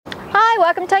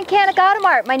welcome to Tunkhannock Auto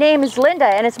Mart. My name is Linda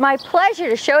and it's my pleasure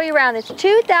to show you around this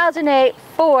 2008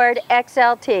 Ford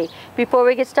XLT. Before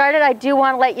we get started, I do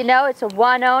want to let you know it's a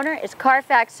one owner, it's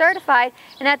Carfax certified,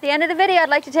 and at the end of the video I'd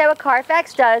like to tell you what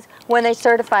Carfax does when they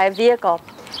certify a vehicle.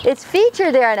 It's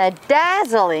featured there in a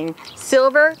dazzling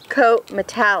silver coat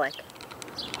metallic.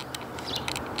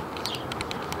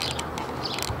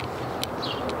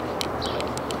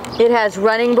 It has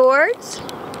running boards,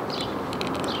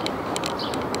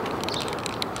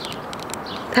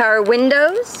 power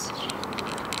windows,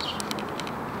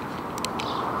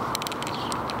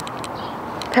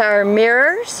 power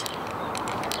mirrors,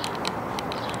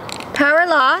 power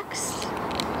locks,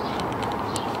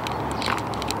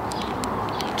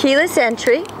 keyless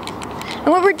entry. And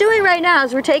what we're doing right now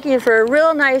is we're taking you for a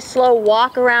real nice slow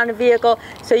walk around the vehicle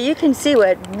so you can see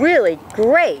what really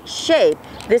great shape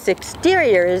this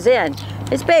exterior is in.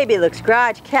 This baby looks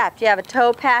garage kept. You have a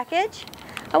tow package.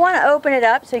 I want to open it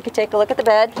up so you can take a look at the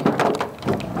bed.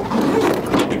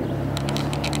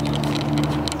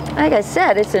 Like I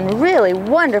said, it's in really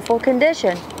wonderful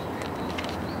condition.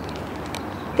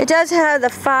 It does have the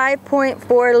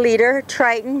 5.4 liter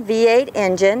Triton V8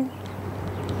 engine.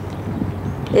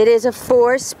 It is a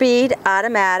 4-speed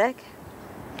automatic.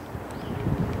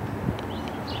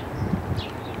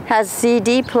 Has a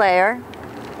CD player.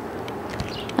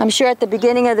 I'm sure at the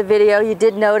beginning of the video you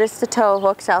did notice the tow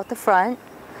hooks out the front.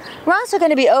 We're also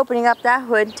going to be opening up that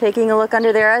hood, taking a look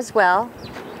under there as well.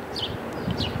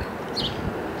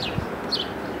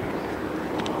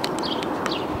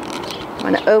 I'm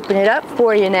going to open it up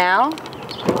for you now.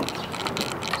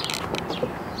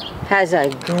 Has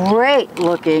a great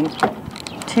looking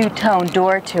two-tone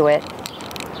door to it.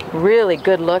 Really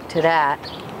good look to that.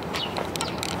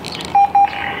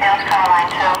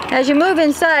 As you move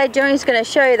inside, Joni's going to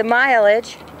show you the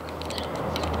mileage.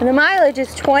 And the mileage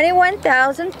is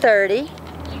 21,030.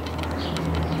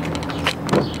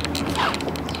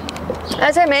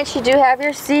 As I mentioned, you do have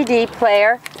your CD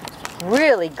player.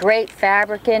 Really great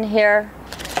fabric in here.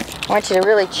 I want you to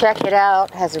really check it out.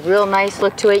 It has a real nice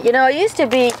look to it. You know, it used to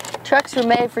be trucks were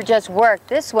made for just work.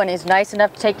 This one is nice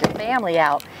enough to take your family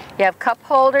out. You have cup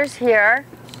holders here.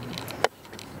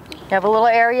 You have a little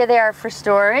area there for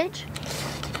storage.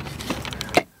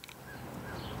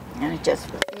 And it just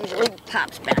usually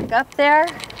pops back up there.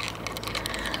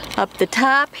 Up the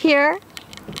top here,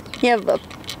 you have a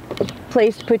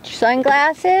place to put your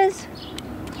sunglasses.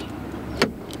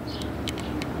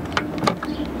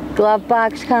 Glove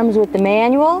box comes with the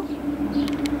manual.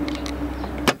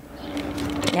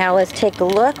 Now let's take a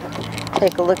look.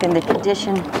 Take a look in the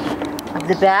condition of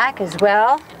the back as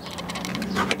well.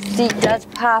 Seat does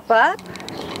pop up.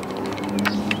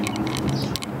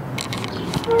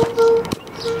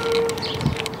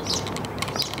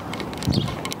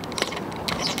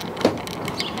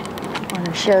 I want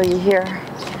to show you here.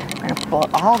 I'm going to pull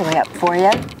it all the way up for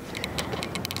you.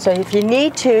 So if you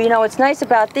need to, you know what's nice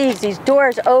about these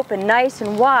doors open nice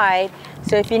and wide,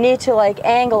 so if you need to like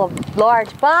angle a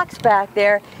large box back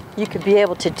there, you could be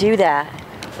able to do that.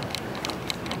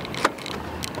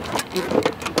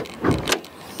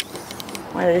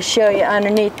 Wanted to show you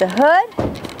underneath the hood.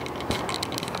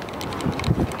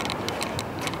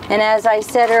 And as I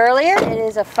said earlier, it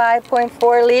is a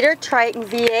 5.4 liter Triton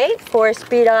V8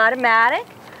 4-speed automatic.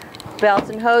 Belts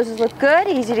and hoses look good,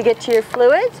 easy to get to your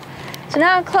fluids. So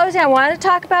now in closing, I wanted to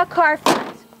talk about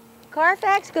Carfax.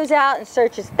 Carfax goes out and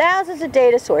searches thousands of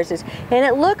data sources, and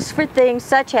it looks for things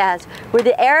such as, were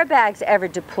the airbags ever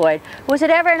deployed? Was it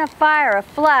ever in a fire, a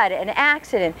flood, an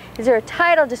accident? Is there a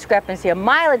title discrepancy, a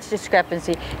mileage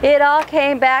discrepancy? It all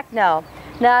came back no.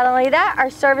 Not only that, our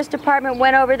service department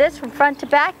went over this from front to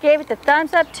back, gave it the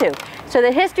thumbs up too. So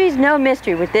the history's no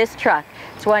mystery with this truck.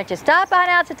 So why don't you stop on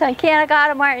out to Tunkhannock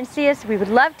Auto Mart and see us. We would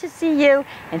love to see you,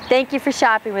 and thank you for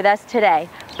shopping with us today.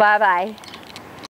 Bye-bye.